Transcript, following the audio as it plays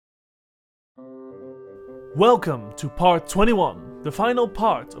Welcome to part 21, the final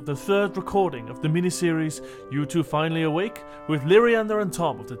part of the third recording of the miniseries You Two Finally Awake with Lyriander and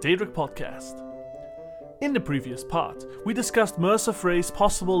Tom of the Daedric Podcast. In the previous part, we discussed Mercer Frey's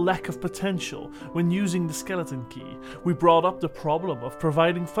possible lack of potential when using the skeleton key. We brought up the problem of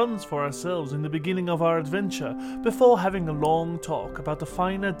providing funds for ourselves in the beginning of our adventure, before having a long talk about the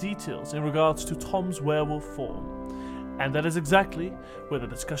finer details in regards to Tom's werewolf form. And that is exactly where the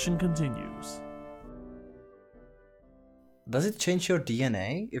discussion continues. Does it change your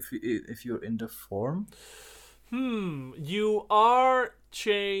DNA if you're in the form? You are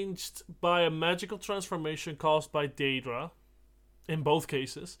changed by a magical transformation caused by Daedra, in both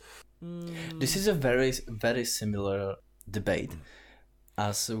cases. This is a very, very similar debate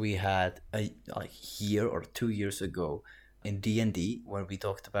as we had a year or 2 years ago in D&D, where we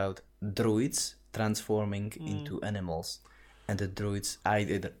talked about druids transforming into animals, and the druids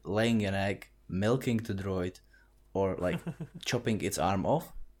either laying an egg, milking the droid, or chopping its arm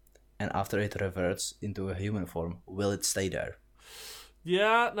off, and after it reverts into a human form, will it stay there?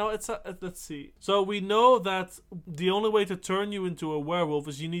 Yeah, no, let's see. So we know that the only way to turn you into a werewolf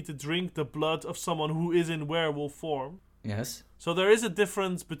is you need to drink the blood of someone who is in werewolf form. Yes. So there is a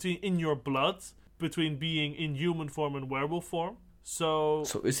difference in your blood between being in human form and werewolf form. So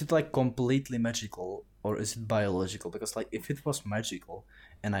is it completely magical, or is it biological? Because if it was magical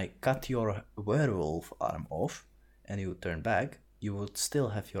and I cut your werewolf arm off and you turn back, you would still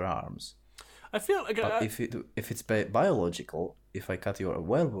have your arms. I feel like... But if it's biological, if I cut your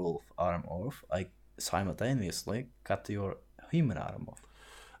werewolf arm off, I simultaneously cut your human arm off.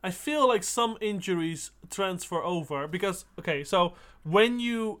 I feel like some injuries transfer over because, so when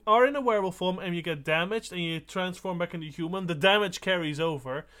you are in a werewolf form and you get damaged and you transform back into human, the damage carries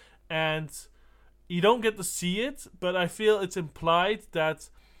over and you don't get to see it, but I feel it's implied that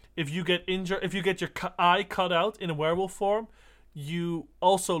if you get injured, if you get your eye cut out in a werewolf form, you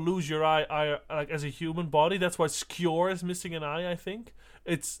also lose your eye as a human body. That's why Skjor is missing an eye, I think.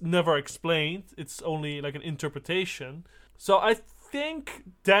 It's never explained. It's only an interpretation. So I think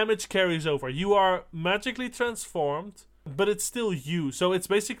damage carries over. You are magically transformed, but it's still you. So it's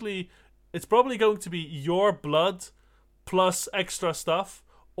probably going to be your blood plus extra stuff,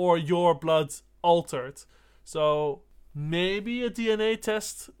 or your blood altered. So maybe a DNA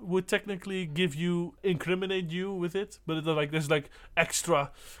test would technically incriminate you with it, but there's extra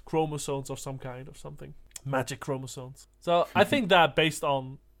chromosomes of some kind or something. Magic chromosomes. So I think that based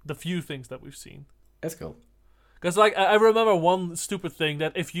on the few things that we've seen. That's cool. Because I remember one stupid thing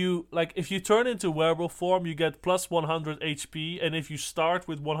that if you turn into werewolf form, you get plus 100 HP, and if you start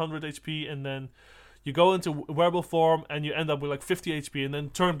with 100 HP and then you go into werewolf form and you end up with 50 HP and then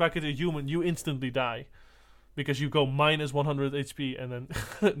turn back into human, you instantly die. Because you go minus 100 HP and then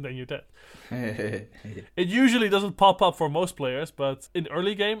then you're dead. It usually doesn't pop up for most players, but in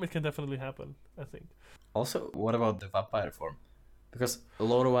early game it can definitely happen, I think. Also, what about the vampire form? Because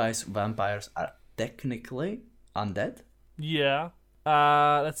lore-wise, vampires are technically undead? Yeah.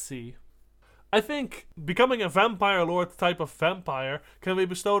 Let's see. I think becoming a vampire lord type of vampire can be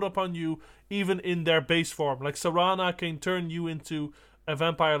bestowed upon you even in their base form. Like Serana can turn you into a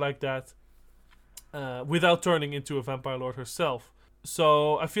vampire like that. Without turning into a vampire lord herself.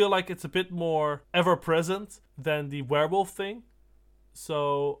 So I feel like it's a bit more ever-present than the werewolf thing.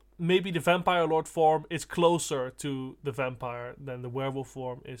 So maybe the vampire lord form is closer to the vampire than the werewolf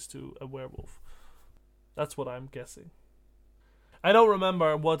form is to a werewolf. That's what I'm guessing. I don't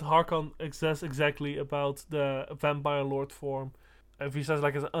remember what Harkon says exactly about the vampire lord form. If he says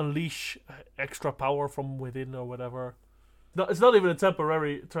it's unleash extra power from within or whatever. No, it's not even a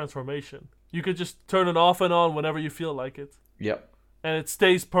temporary transformation. You could just turn it off and on whenever you feel like it. Yep. And it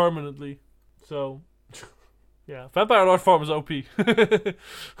stays permanently. So, yeah. Vampire Lord form is OP.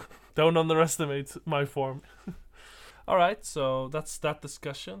 Don't underestimate my form. Alright, so that's that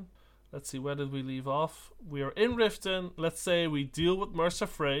discussion. Let's see, where did we leave off? We are in Riften. Let's say we deal with Mercer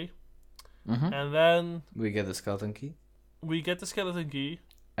Frey. Mm-hmm. And then we get the skeleton key.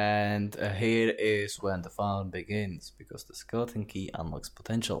 And here is when the fun begins, because the skeleton key unlocks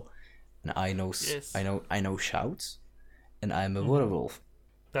potential. And I know shouts, and I'm a werewolf.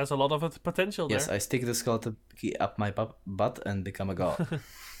 There's a lot of potential there. Yes, I stick the skeleton key up my butt and become a god.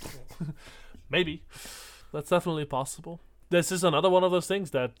 Maybe. That's definitely possible. This is another one of those things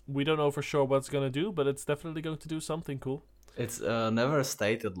that we don't know for sure what it's going to do, but it's definitely going to do something cool. It's never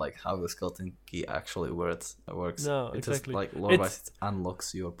stated how the skeleton key actually works. No, it's exactly. Just lore-wise, it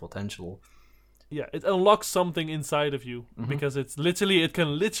unlocks your potential. Yeah, it unlocks something inside of you, because it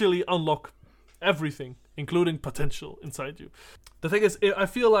can literally unlock everything, including potential inside you. The thing is, I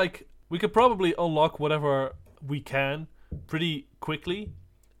feel like we could probably unlock whatever we can pretty quickly.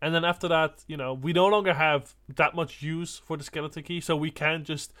 And then after that, we no longer have that much use for the skeleton key, so we can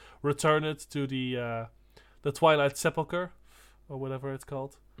just return it to the Twilight Sepulchre, or whatever it's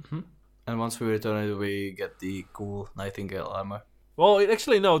called. Mm-hmm. And once we return it, we get the cool Nightingale armor. Well,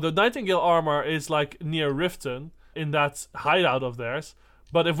 actually, no. The Nightingale armor is like near Riften, in that hideout of theirs.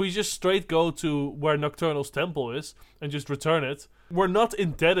 But if we just straight go to where Nocturnal's temple is and just return it, we're not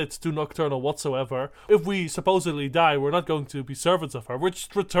indebted to Nocturnal whatsoever. If we supposedly die, we're not going to be servants of her. We're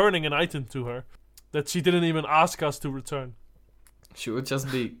just returning an item to her that she didn't even ask us to return. She would just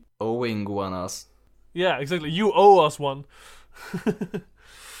be owing one us. Yeah, exactly. You owe us one.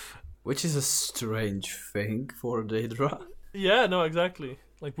 Which is a strange thing for Daedra. Yeah, no, exactly.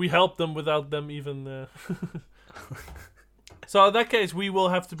 Like, we helped them without them even... So in that case, we will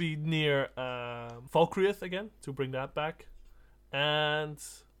have to be near Falkreath again to bring that back. And,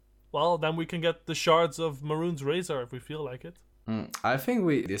 well, then we can get the shards of Maroon's Razor if we feel like it. I think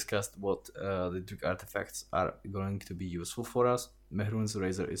we discussed what the Daedric artifacts are going to be useful for us. Mehrunes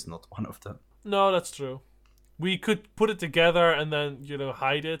Razor is not one of them. No, that's true. We could put it together and then,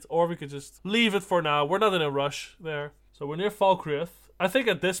 hide it. Or we could just leave it for now. We're not in a rush there. So we're near Falkreath. I think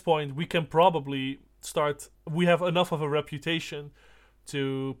at this point we can probably start. We have enough of a reputation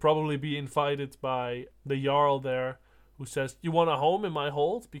to probably be invited by the Jarl there, who says, "You want a home in my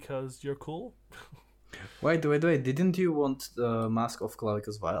hold because you're cool?" Wait. Didn't you want the Mask of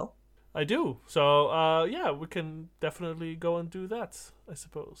Clavicus Vile? I do. So, yeah, we can definitely go and do that, I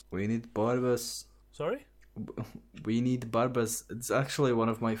suppose. We need Barbas. Sorry? We need Barbas. It's actually one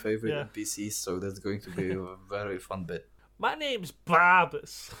of my favorite NPCs, so that's going to be a very fun bit. My name's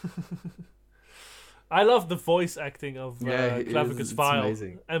Barbas. I love the voice acting of Clavicus Vile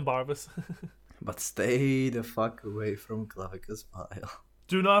and Barbas. But stay the fuck away from Clavicus Vile.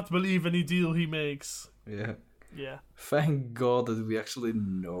 Do not believe any deal he makes. Yeah. Yeah. Thank God that we actually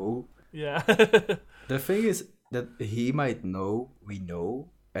know. Yeah. The thing is that he might know we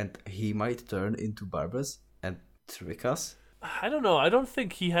know, and he might turn into Barbas and trick us. I don't know. I don't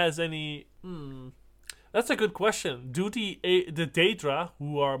think he has any... That's a good question. Do the Daedra,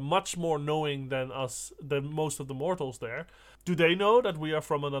 who are much more knowing than us, than most of the mortals there, do they know that we are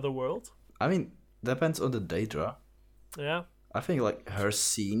from another world? I mean, depends on the Daedra. Yeah. I think, like, her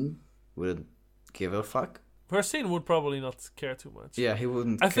scene wouldn't give a fuck. Her scene would probably not care too much. Yeah, he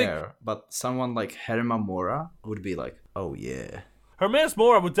wouldn't care. But someone like Herma Mora would be like, oh yeah. Hermes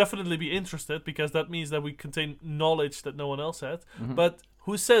Mora would definitely be interested, because that means that we contain knowledge that no one else had. Mm-hmm. But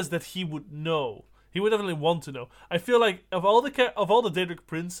who says that he would know? He would definitely want to know. I feel like of all the Daedric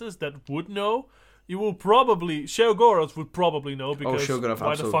princes that would know, you will probably... Sheogorath would probably know, because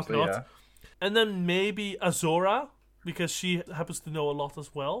why the fuck not? Yeah. And then maybe Azora, because she happens to know a lot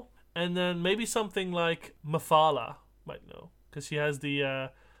as well. And then maybe something like Mephala might know, because she has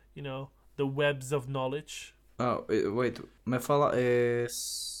the, the webs of knowledge. Oh, wait. Mephala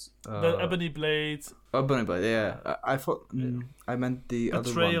is... the Ebony Blade. Ebony Blade, yeah. I thought... I meant the other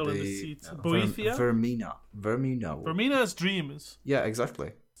one. Betrayal in the Seat. Boethia? Vermina. Vermina is dreams. Yeah,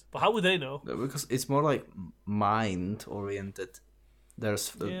 exactly. But how would they know? Because it's more like mind-oriented. Their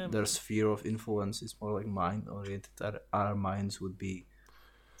sphere of influence is more like mind-oriented. Our minds would be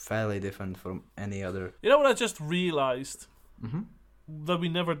fairly different from any other. You know what I just realized? Mm-hmm. That we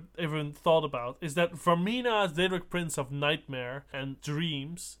never even thought about is that Vermina is Daedric Prince of Nightmare and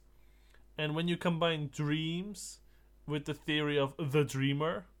Dreams, and when you combine Dreams with the theory of the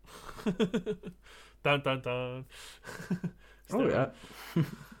Dreamer, dun dun dun. Oh yeah,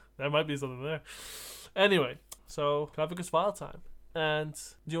 there might be something there. Anyway, so Clavicus Vile time. And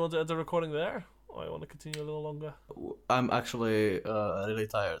do you want to end the recording there, or I want to continue a little longer? I'm actually really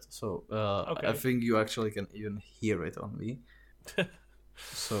tired, so okay. I think you actually can even hear it on me.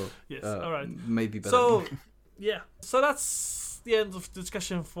 So yes, all right, maybe better. So yeah, so that's the end of the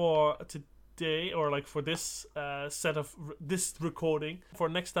discussion for today, or like for this set of this recording. For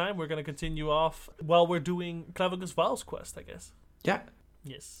next time, we're gonna continue off while we're doing Clavicus Vile's quest, I guess. Yeah.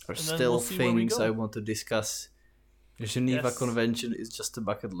 Yes. There's still things I want to discuss. The Geneva Convention is just a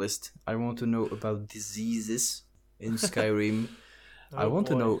bucket list. I want to know about diseases in Skyrim. I want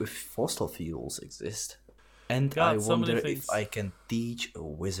to know if fossil fuels exist. And I wonder if I can teach a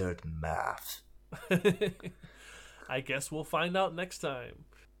wizard math. I guess we'll find out next time.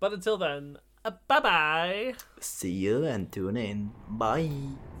 But until then, bye-bye. See you and tune in. Bye.